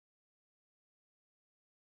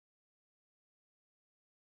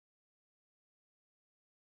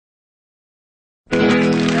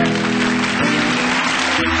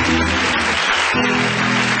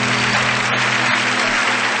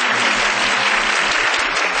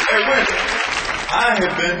Hey, Wendy, I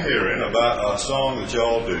have been hearing about a song that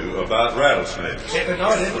y'all do about rattlesnakes.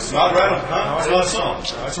 No, it isn't. It's not rattlesnakes. No, It's not a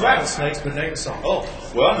song. No, it's rattlesnakes, but it ain't a song. Oh,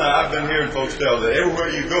 well, now I've been hearing folks tell that everywhere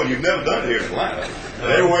you go, and you've never done it here in Atlanta,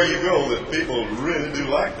 but everywhere you go, that people really do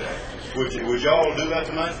like that. Would y'all do that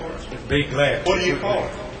tonight for us? Be glad. What do you call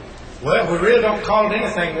it? Well, we really don't call it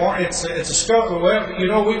anything more. It's a struggle. Well, you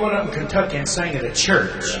know, we went up in Kentucky and sang at a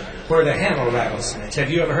church where they handle rattlesnakes. Have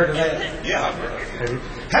you ever heard of that? Yeah, I've heard of it.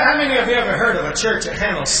 How many of you ever heard of a church that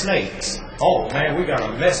handles snakes? Oh, man, we got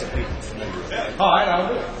a mess of people. All right,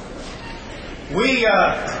 I'll do it.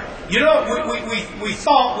 We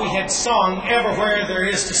thought we had sung everywhere there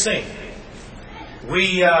is to sing.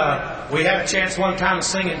 We had a chance one time to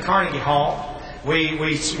sing in Carnegie Hall.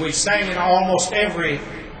 We sang in almost every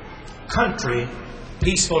country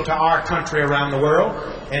peaceful to our country around the world,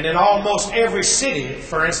 and in almost every city,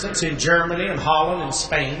 for instance, in Germany and Holland and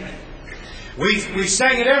Spain. We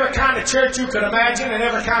sang at every kind of church you could imagine and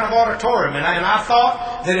every kind of auditorium, and I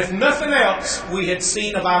thought that if nothing else, we had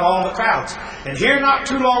seen about all the crowds. And here not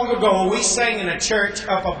too long ago, we sang in a church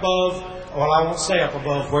up above, well, I won't say up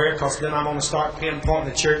above where, because then I'm going to start pinpointing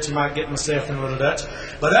the church and might get myself in a little Dutch,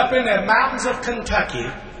 but up in the mountains of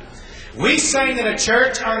Kentucky, we sang in a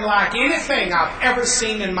church unlike anything I've ever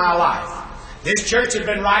seen in my life. This church had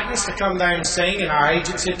been writing us to come there and sing, and our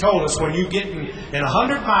agents had told us, when you get in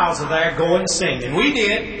 100 miles of there, go and sing. And we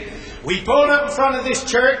did. We pulled up in front of this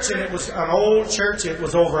church, and it was an old church. It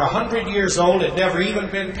was over 100 years old. It had never even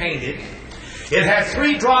been painted. It had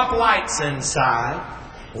 3 drop lights inside.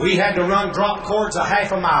 We had to run drop cords a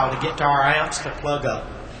half a mile to get to our amps to plug up.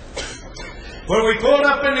 When we pulled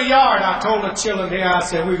up in the yard, I told the children here, I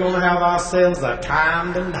said, we're going to have ourselves a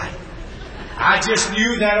time tonight. I just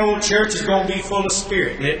knew that old church is going to be full of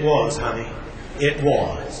spirit. And it was, honey. It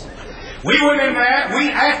was. We went in there.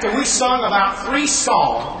 After we sung about 3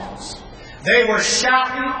 songs, they were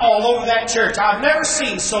shouting all over that church. I've never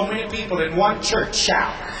seen so many people in one church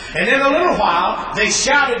shout. And in a little while, they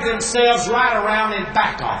shouted themselves right around in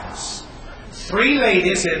back of us. 3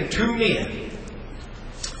 ladies and 2 men.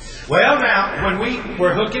 Well, now, when we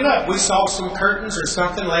were hooking up, we saw some curtains or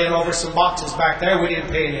something laying over some boxes back there. We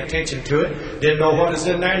didn't pay any attention to it. Didn't know what was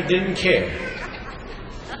in there and didn't care.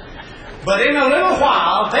 But in a little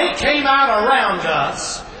while, they came out around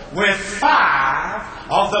us with 5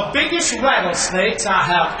 of the biggest rattlesnakes I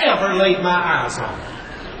have ever laid my eyes on.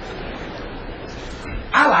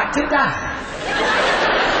 I like to die.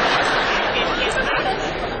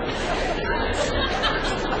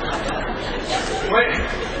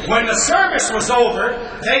 When the service was over,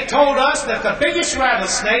 they told us that the biggest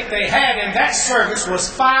rattlesnake they had in that service was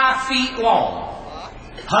 5 feet long.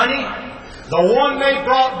 Honey, the one they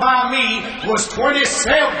brought by me was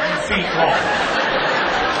 27 feet long.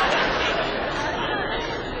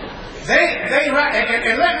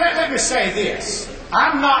 Let me say this.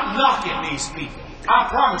 I'm not knocking these people. I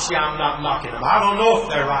promise you I'm not knocking them. I don't know if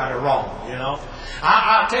they're right or wrong, you know.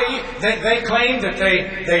 I'll tell you, they claim that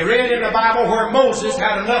they read in the Bible where Moses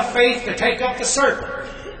had enough faith to take up the serpent.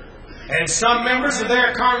 And some members of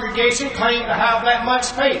their congregation claim to have that much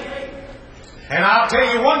faith. And I'll tell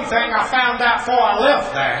you one thing I found out before I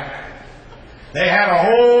left there. They had a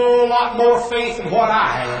whole lot more faith than what I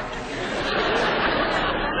had.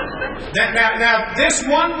 Now, this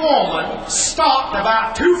one woman stopped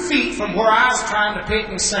about 2 feet from where I was trying to pick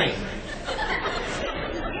and sing.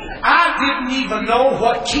 I didn't even know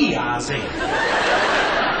what key I was in.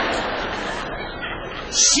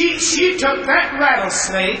 She took that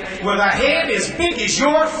rattlesnake with a head as big as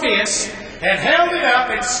your fist and held it up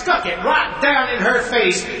and stuck it right down in her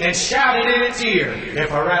face and shouted in its ear,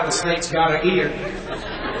 if a rattlesnake's got an ear.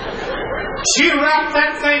 She wrapped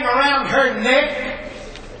that thing around her neck.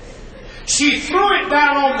 She threw it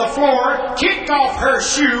down on the floor, kicked off her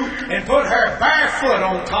shoe, and put her bare foot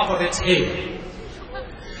on top of its head.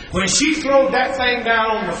 When she throwed that thing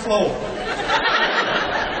down on the floor,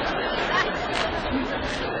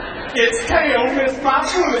 its tail missed my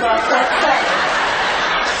foot about that far.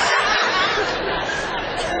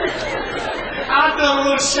 I done a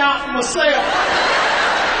little shouting myself.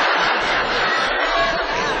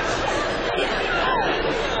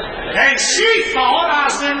 And she thought I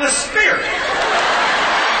was in the spirit.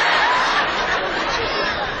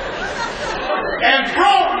 And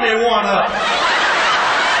brought me one up.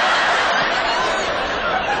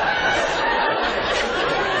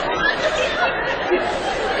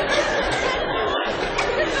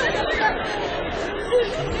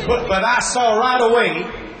 But I saw right away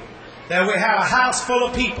that we had a house full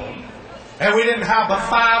of people and we didn't have but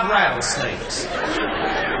 5 rattlesnakes.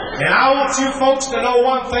 And I want you folks to know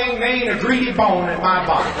one thing, there ain't a greedy bone in my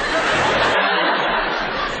body.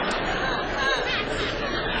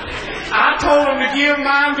 I told him to give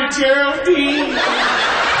mine to Geraldine.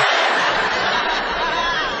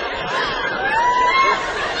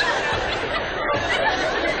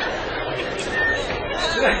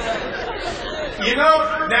 You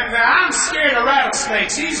know, now I'm scared of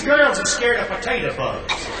rattlesnakes. These girls are scared of potato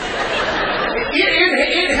bugs.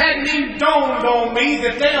 It hadn't even dawned on me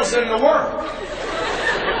that they was in the world.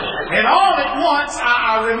 And all at once,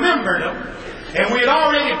 I remembered them. And we had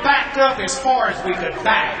already backed up as far as we could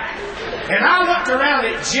back. And I looked around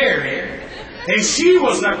at Jerry, and she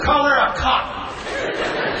was the color of cotton.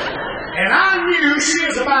 And I knew she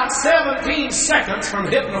was about 17 seconds from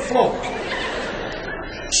hitting the floor.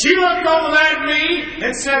 She looked over at me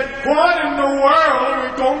and said, "What in the world are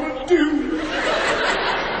we going to do?"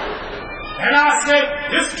 And I said,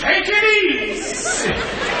 "Just take it easy.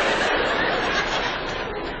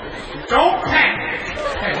 Don't panic."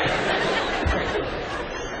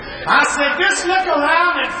 I said, "Just look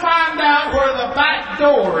around and find out where the back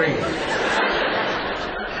door is."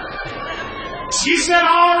 She said,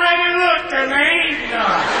 "Already looked and there ain't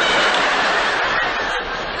none."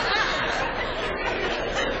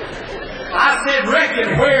 I said,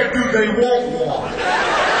 "Reckon where do they want one?"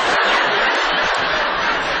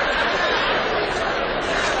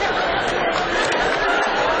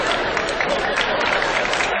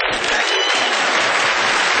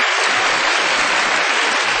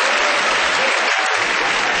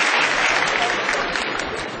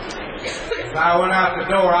 I went out the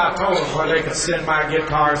door, I told them where they could send my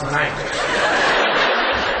guitars and anchors.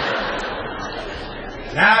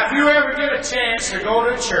 Now, if you ever get a chance to go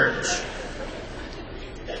to church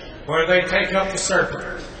where they take up the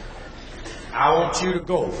serpent, I want you to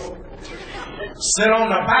go. Sit on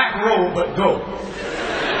the back row, but go.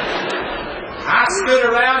 I stood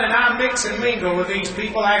around and I mixed and mingled with these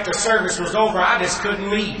people after service was over. I just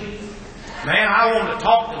couldn't leave. Man, I wanted to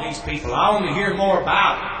talk to these people. I wanted to hear more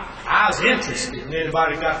about it. I was interested in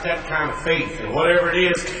anybody got that kind of faith, or whatever it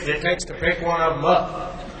is it takes to pick one of them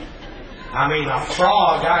up. I mean, a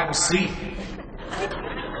frog I can see.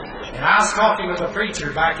 And I was talking to the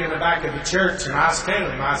preacher back in the back of the church, and I was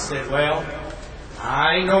telling him, I said, "Well,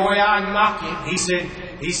 I ain't no way I can knock it."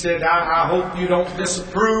 He said, I hope you don't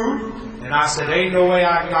disapprove. And I said, "Ain't no way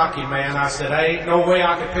I can knock him, man." I said, "Ain't no way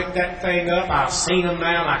I could pick that thing up. I've seen them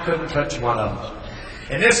now, and I couldn't touch one of them."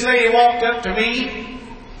 And this lady walked up to me.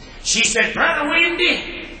 She said, "Brother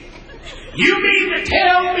Wendy, you mean to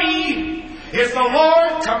tell me if the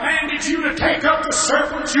Lord commanded you to take up the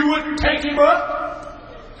serpent, you wouldn't take him up?"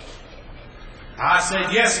 I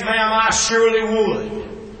said, "Yes, ma'am, I surely would.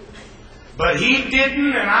 But he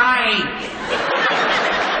didn't, and I ain't."